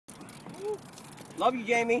Love you,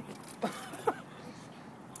 Jamie.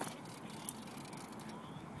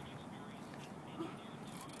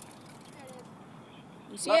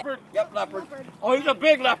 You see Leopard? it? Yep, leopard. Oh, he's a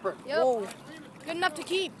big leopard. Yep. Whoa. Good enough to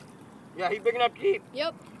keep. Yeah, he's big enough to keep.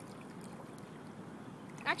 Yep.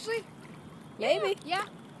 Actually, maybe. Yeah.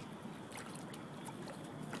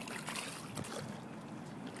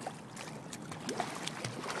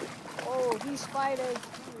 Oh, he's fighting.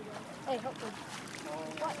 Hey, help me.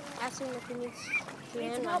 What? Ask him if he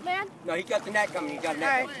needs some help, man. No, he got the net coming. He got a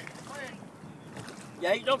net All right. coming.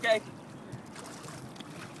 Yeah, he's okay.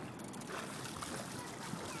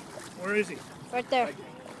 Where is he? Right there.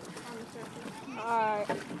 Alright.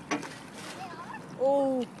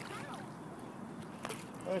 Oh.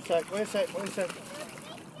 Wait a sec, wait a sec, wait a sec.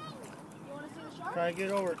 Trying to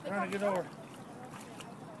get over, trying to get over.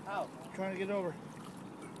 How? Trying to get over.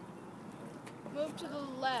 Move to the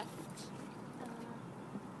left.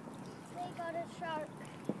 They got a shark.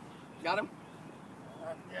 Got him?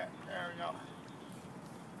 Yeah, there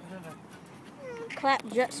we go.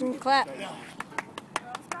 Clap, Jetson, clap.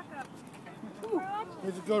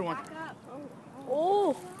 Here's a good one.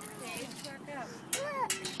 Oh.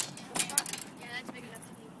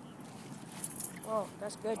 Oh,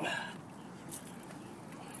 that's good. Whoa.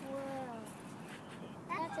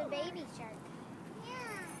 That's a baby shark. Yeah.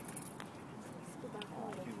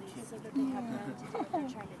 So that they have what they're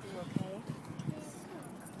trying to do, okay?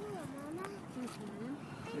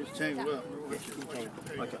 Just tangled up.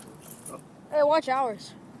 Watch out. Hey, watch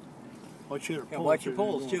ours. Watch your Yeah, poles. watch your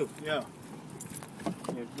poles, too. Yeah.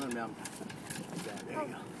 Here, put him down. There you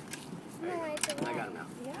go. No, it's a I got him now.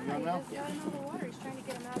 You got him now? He's got him out of the water. He's trying to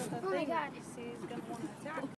get him out of the Oh my thing. God. See, he's going to want to attack.